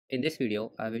In this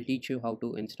video, I will teach you how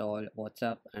to install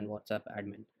WhatsApp and WhatsApp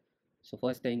admin. So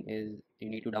first thing is you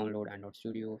need to download Android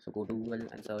Studio. So go to Google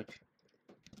and search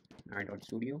Android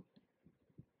Studio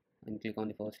and click on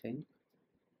the first link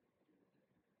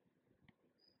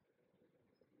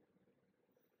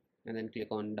and then click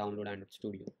on download Android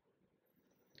Studio.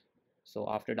 So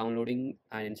after downloading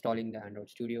and installing the Android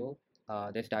Studio,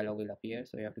 this dialog will appear.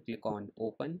 So you have to click on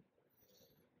open.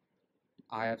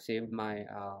 I have saved my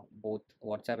both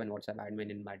WhatsApp and WhatsApp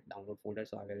admin in my download folder.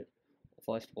 So I will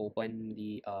first open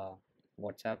the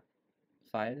WhatsApp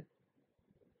file.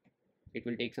 It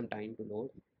will take some time to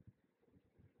load.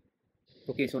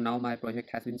 Okay, so now my project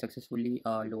has been successfully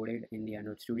loaded in the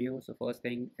Android Studio. So first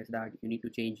thing is that you need to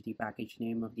change the package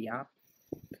name of the app.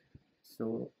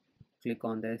 So click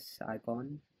on this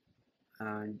icon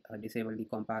and disable the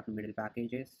compact middle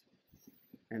packages,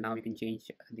 and now you can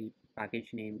change the package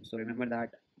name. So remember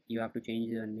that you have to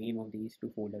change the name of these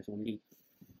two folders only,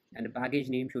 and the package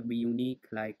name should be unique,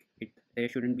 like there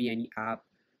shouldn't be any app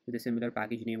with a similar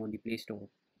package name on the Play Store.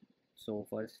 So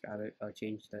first I will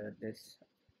change this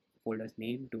folder's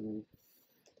name to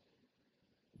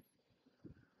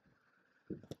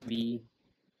V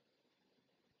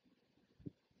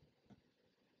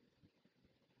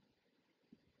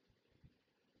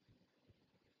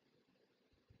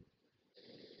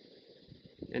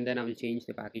and then I will change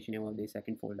the package name of the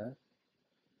second folder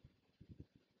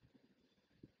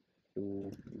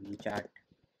to chat.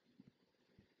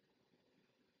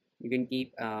 You can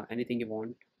keep anything you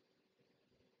want.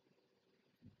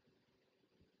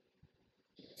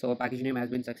 So our package name has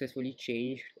been successfully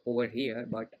changed over here,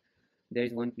 but there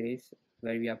is one place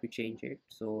where we have to change it.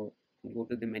 So go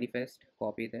to the manifest,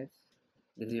 copy this.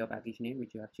 This is your package name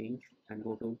which you have changed, and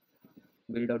go to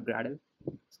build.gradle,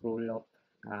 scroll up,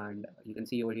 and you can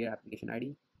see over here application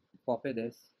ID. Copy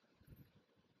this,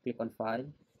 click on file,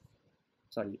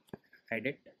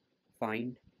 edit,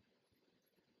 find,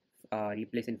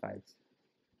 replace in files,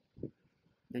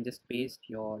 and just paste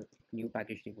your new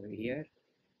package name over here.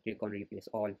 Click on replace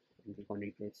all and click on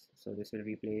replace. So this will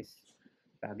replace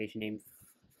package name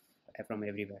from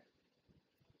everywhere.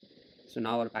 So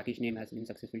now our package name has been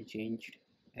successfully changed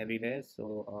everywhere.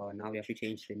 So now we have to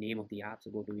change the name of the app.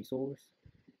 So go to resource,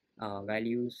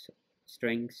 values,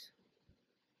 strings,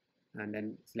 and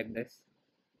then select this,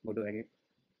 go to edit,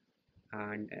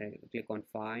 and click on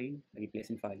find,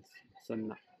 replace in files. So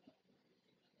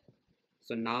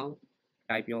now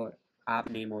type your app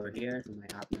name over here. So my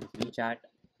app name is WeChat,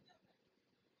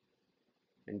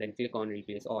 and then click on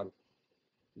replace all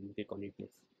and click on replace.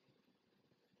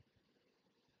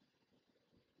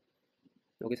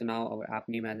 Okay, so now our app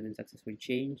name has been successfully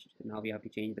changed. Now we have to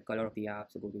change the color of the app.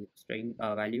 So go to string,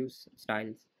 values,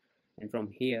 styles, and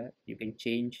from here you can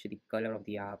change the color of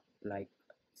the app, like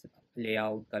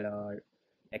layout color,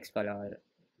 text color,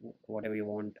 whatever you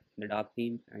want, the dark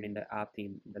theme, and in the app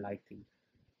theme, the light theme.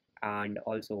 And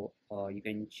also you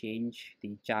can change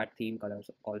the chat theme colors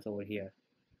also over here.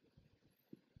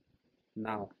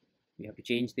 Now we have to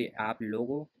change the app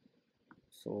logo.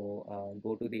 So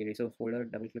go to the resource folder,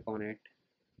 double click on it,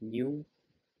 new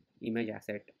image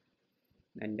asset,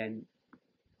 and then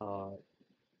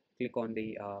click on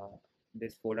the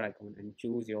this folder icon and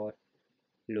choose your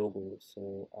logo.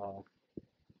 So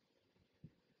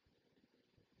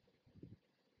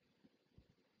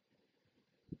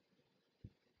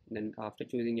then after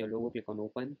choosing your logo, click on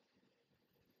open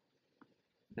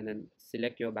and then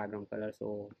select your background color.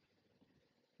 So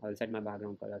I'll set my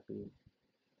background color to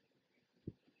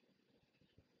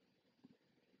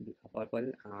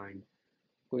purple and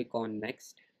click on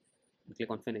next and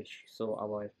click on finish. So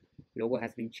our logo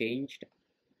has been changed,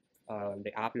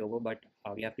 the app logo, but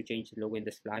we have to change the logo in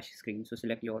the splash screen. So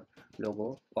select your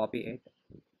logo, copy it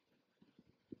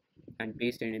and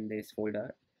paste it in this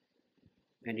folder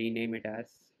and rename it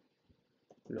as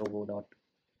logo.svg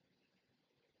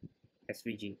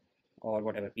or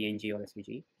whatever, png or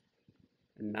svg.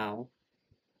 And now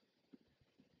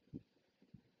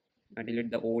I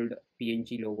delete the old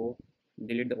png logo,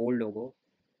 delete the old logo,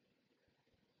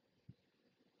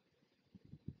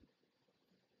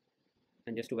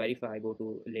 and just to verify, go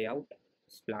to layout,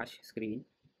 splash screen,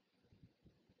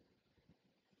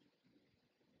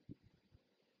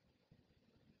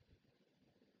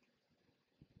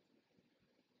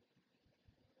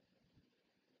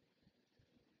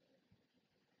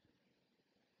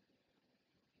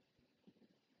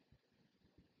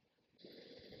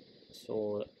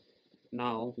 so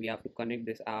now we have to connect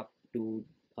this app to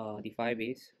the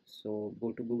Firebase. So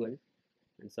go to Google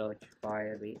and search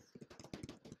Firebase,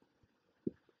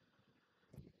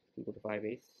 go to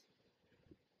Firebase,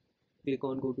 click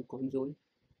on go to console,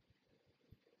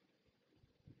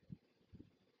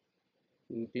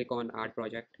 You click on add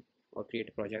project or create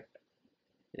a project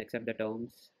and accept the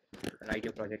terms. Write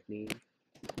your project name,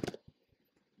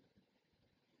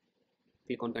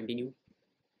 click on continue,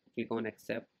 click on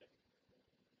accept,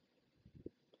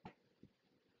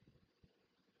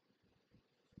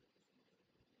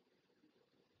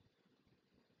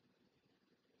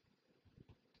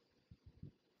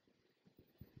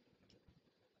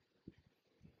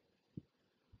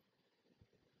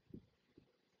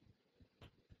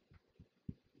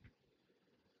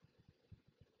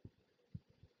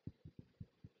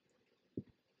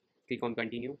 click on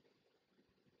continue,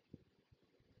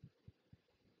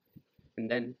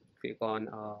 and then click on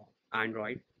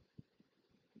Android,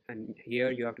 and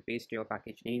here you have to paste your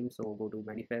package name. So go to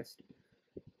manifest,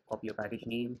 copy your package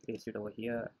name, paste it over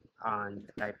here, and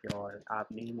type your app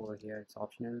name over here. It's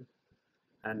optional.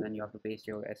 And then you have to paste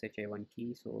your SHA1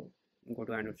 key. So go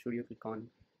to Android Studio, click on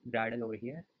Bradle over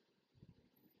here,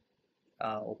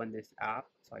 open this app,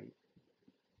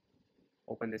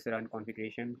 open this run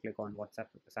configuration, click on WhatsUpp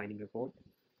signing report,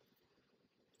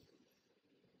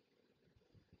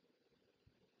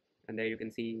 and there you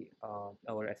can see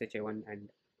our SHA1 and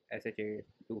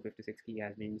SHA256 key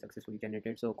has been successfully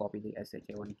generated. So copy the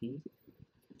SHA1 key,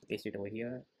 paste it over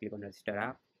here, click on register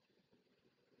app,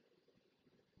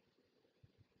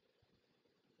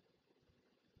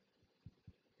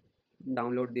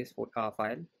 download this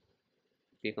file,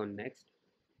 click on next,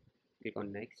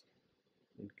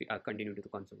 and continue to the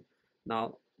console.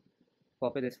 Now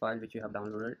copy this file which you have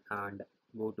downloaded and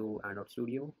go to Android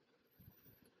Studio,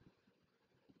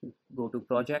 go to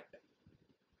project,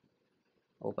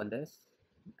 open this,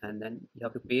 and then you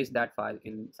have to paste that file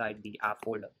inside the app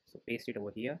folder. So paste it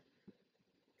over here,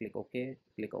 click OK,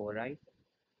 click overwrite,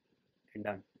 and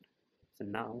done. So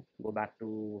now go back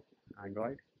to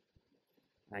Android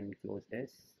and close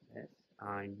this,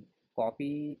 and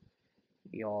copy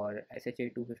your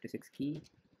SHA256 key,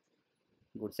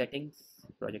 go to settings,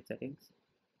 project settings,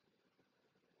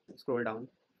 scroll down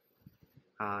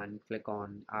and click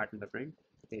on add fingerprint,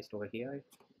 paste over here,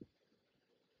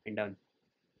 and done.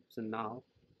 So now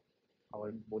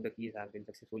both the keys have been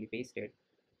successfully pasted.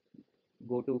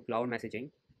 Go to cloud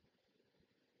messaging,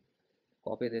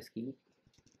 copy this key,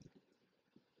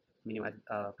 minimize,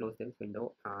 close this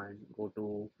window, and go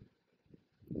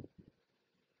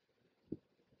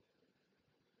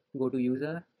to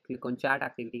user, click on chat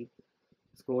activity,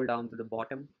 scroll down to the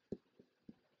bottom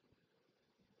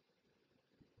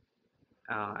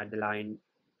at the line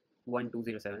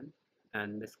 1207,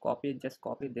 and just copy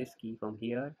this key from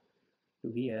here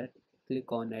to here,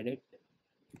 click on edit,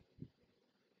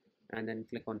 and then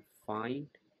click on find,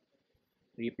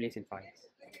 replace in files,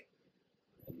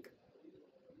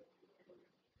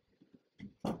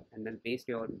 and then paste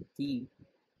your key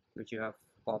which you have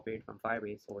copied from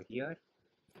Firebase over here,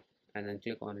 and then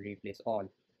click on replace all,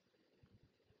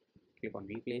 click on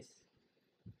replace.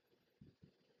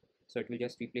 So it will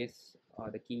just replace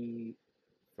the key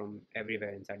from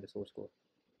everywhere inside the source code.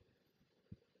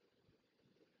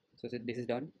 So this is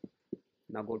done.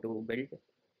 Now go to build,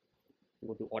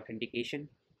 go to authentication,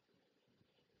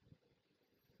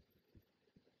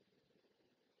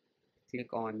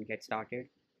 click on get started,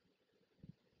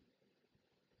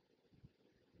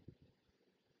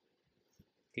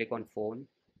 click on phone,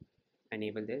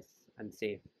 enable this and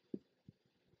save.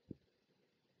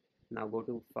 Now go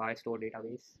to Firestore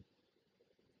database,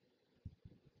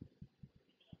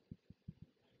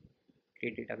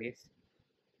 create database,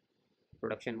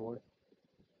 production mode,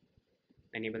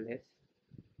 enable this.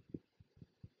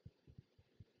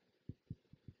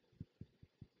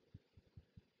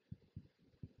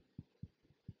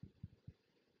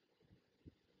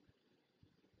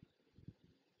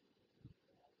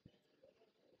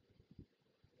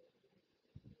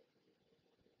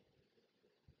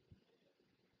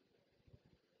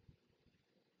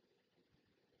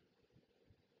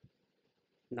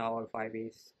 Now our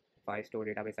Firestore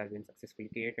database has been successfully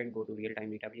created. Go to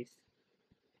real-time database,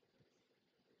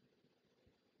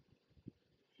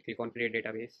 click on create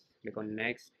database, click on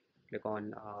next, click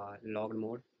on logged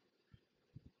mode,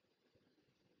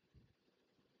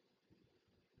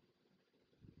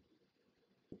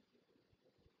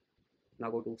 now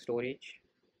go to storage,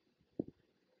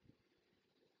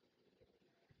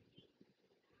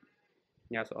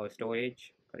 so our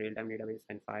storage, real-time database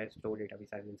and Firestore database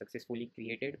has been successfully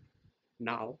created.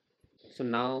 Now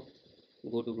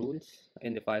go to rules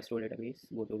in the Firestore database,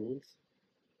 go to rules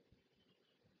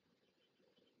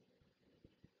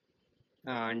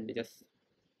and just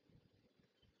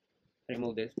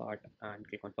remove this part and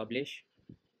click on publish,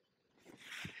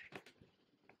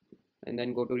 and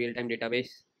then go to real-time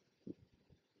database,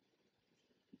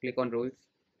 click on rules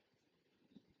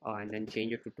and then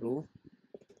change it to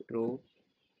true,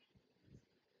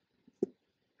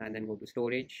 and then go to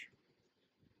storage,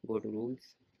 go to rules,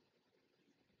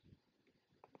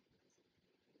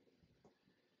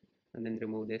 and then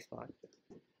remove this part.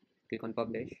 Click on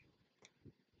publish,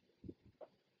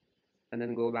 and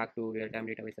then go back to real-time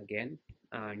database again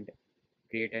and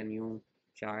create a new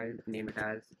child, name it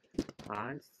as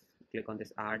click on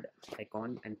this add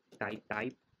icon and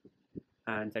type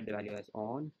and set the value as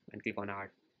on and click on add.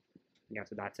 Yeah,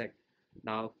 so that's it.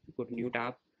 Now go to new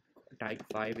tab, type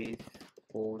Firebase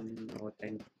phone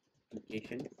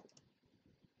authentication,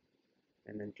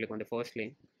 and then click on the first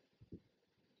link,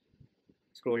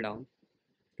 scroll down,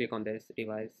 click on this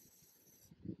device,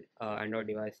 Android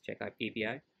device check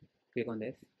API, click on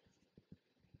this,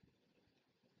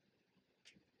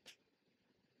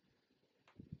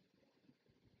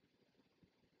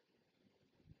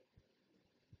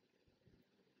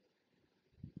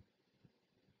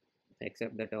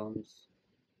 accept the terms,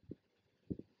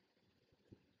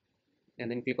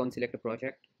 and then click on select a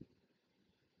project,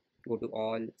 go to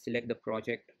all, select the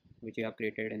project which you have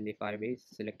created in the Firebase,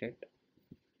 select it,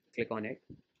 click on it,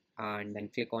 and then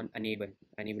click on enable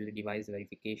the device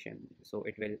verification, so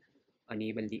it will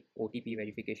enable the OTP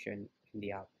verification in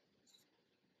the app.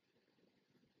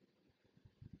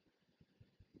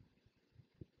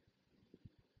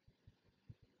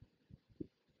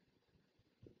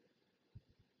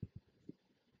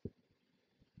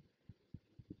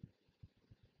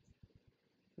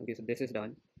 Okay, so this is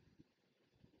done.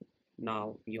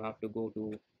 Now you have to go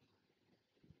to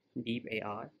deep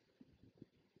AR,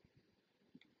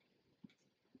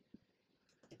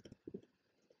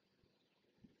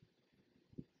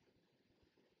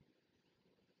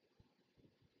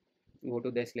 go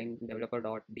to this link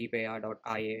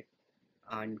developer.deepar.ia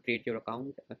and create your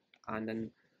account, and then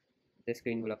this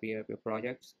screen will appear your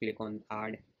projects. Click on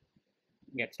add,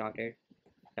 get started,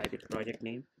 type its project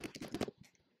name,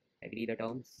 agree the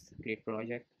terms, create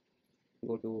project,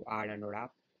 go to add Android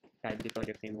app, type the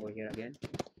project name over here again,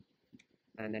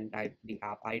 and then type the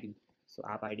app ID. So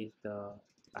app ID is the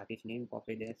package name,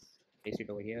 copy this, paste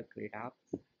it over here, create app,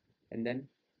 and then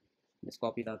just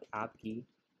copy the app key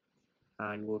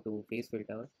and go to face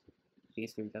filters,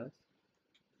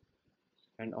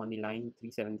 and on the line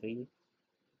 373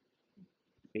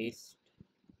 paste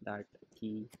that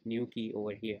key, new key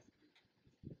over here.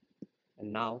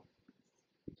 And now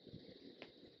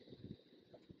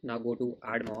go to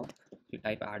Admob, you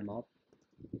type Admob,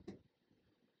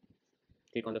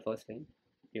 click on the first thing,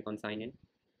 click on sign in,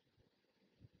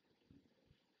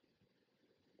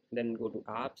 then go to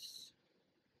apps,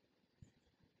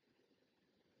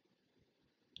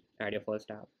 add your first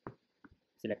app,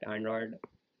 select Android,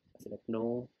 select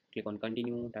no, click on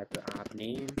continue, type the app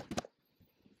name,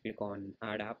 click on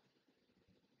add app,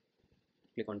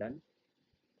 click on done,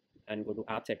 and go to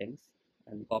app settings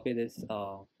and copy this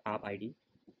app ID,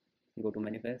 go to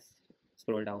manifest,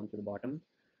 scroll down to the bottom,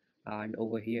 and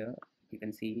over here you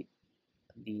can see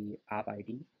the app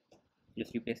ID,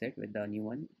 just replace it with the new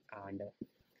one, and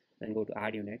then go to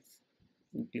add units,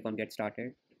 click on get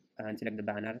started and select the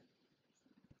banner,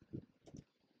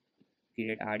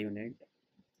 create add unit,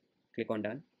 click on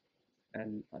done,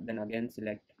 and then again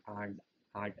select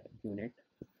add unit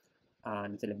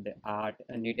and select the add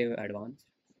native advanced,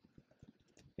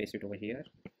 paste it over here,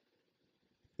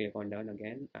 click on done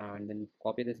again, and then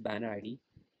copy this banner ID,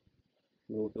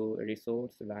 go to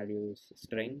resource values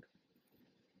string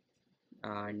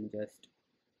and just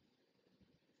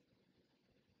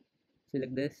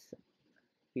select this,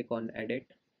 click on edit,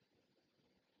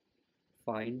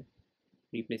 find,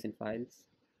 replace in files,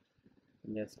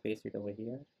 and just paste it over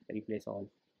here, replace all,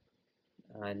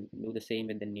 and do the same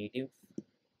with the native.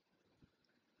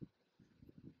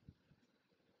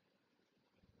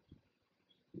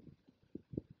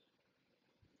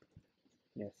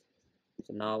 Yes,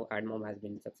 so now Admob has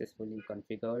been successfully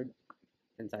configured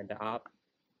inside the app.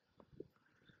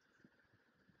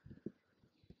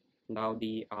 Now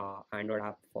the Android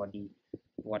app for the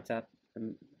WhatsApp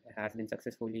has been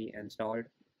successfully installed.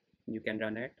 You can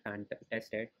run it and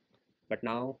test it, but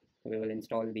now we will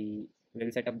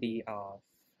set up the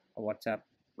WhatsApp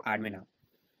admin app.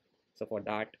 So for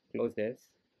that, close this,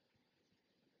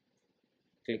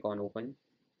 click on open,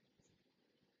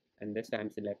 and this time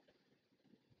select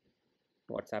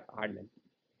WhatsApp admin.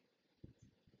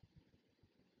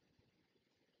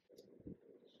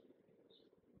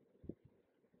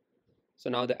 So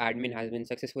now the admin has been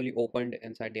successfully opened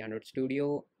inside the Android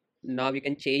Studio. Now we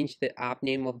can change the app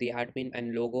name of the admin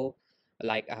and logo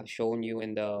like I have shown you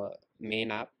in the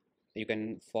main app. You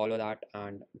can follow that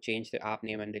and change the app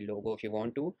name and the logo if you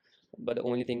want to, but the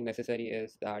only thing necessary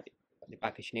is that the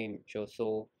package name shows.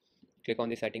 So click on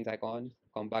the settings icon,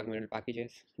 compartmental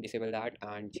packages, disable that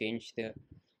and change the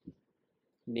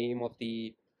name of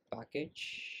the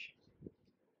package.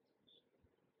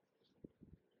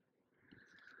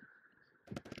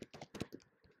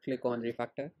 Click on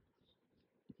refactor,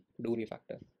 do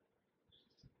refactor,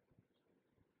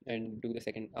 and do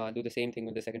the same thing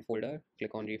with the second folder.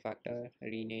 Click on refactor,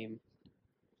 rename.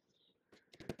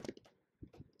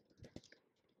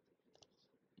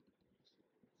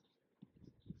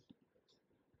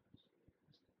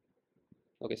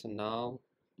 Okay, so now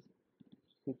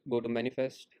go to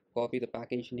manifest, copy the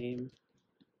package name,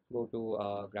 go to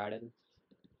Gradle,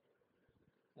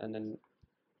 and then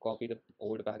copy the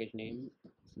old package name,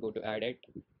 go to edit,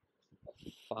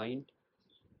 find,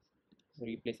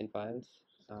 replace in files,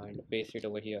 and paste it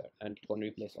over here and click on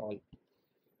replace all.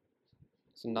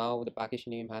 So now the package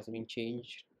name has been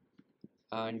changed,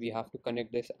 and we have to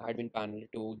connect this admin panel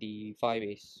to the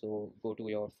Firebase. So go to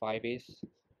your Firebase,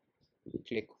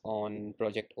 click on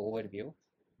project overview,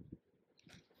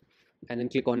 and then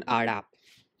click on add app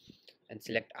and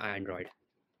select Android,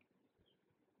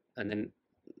 and then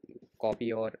copy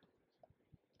your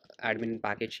admin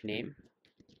package name,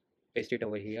 paste it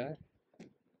over here,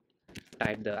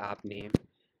 type the app name,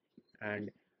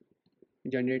 and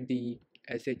generate the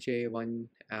SHA1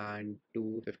 and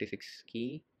 256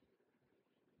 key.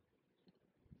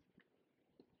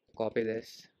 Copy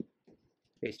this,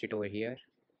 paste it over here,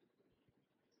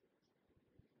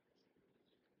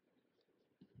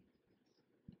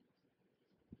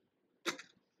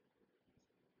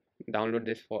 download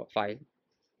this file,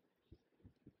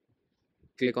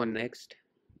 click on next,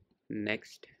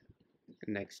 next,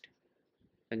 next,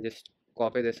 and just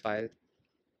copy this file,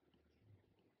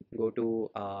 go to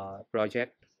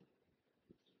project,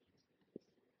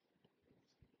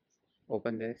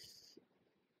 open this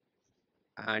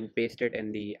and paste it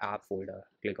in the app folder.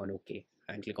 Click on OK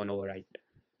and click on overwrite.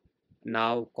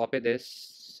 Now copy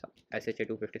this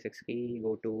SHA256 key,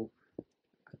 go to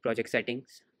project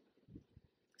settings,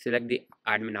 select the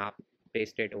admin app,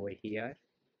 paste it over here,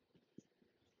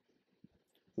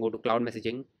 go to cloud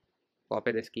messaging,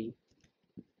 copy this key,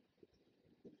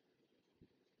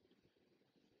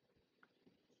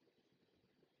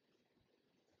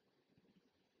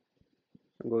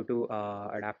 go to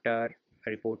adapter,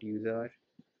 report user,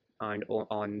 and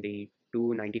on the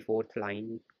 294th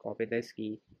line, copy this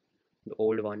key, the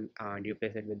old one, and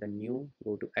replace it with the new.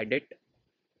 Go to edit,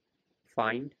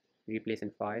 find, replace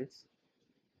in files,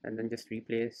 and then just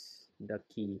replace the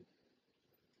key.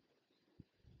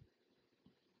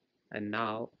 And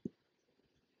now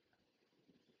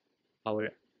our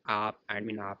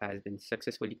admin app has been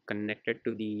successfully connected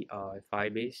to the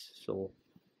Firebase. So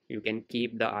you can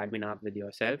keep the admin app with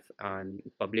yourself and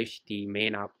publish the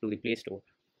main app to the Play Store.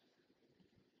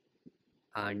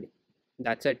 And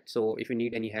that's it. So if you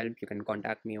need any help, you can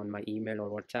contact me on my email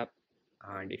or WhatsApp.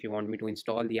 And if you want me to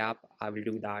install the app, I will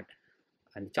do that.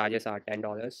 And the charges are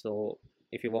 $10. So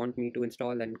if you want me to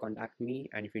install, then contact me.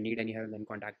 And if you need any help, then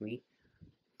contact me.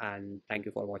 And thank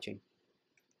you for watching.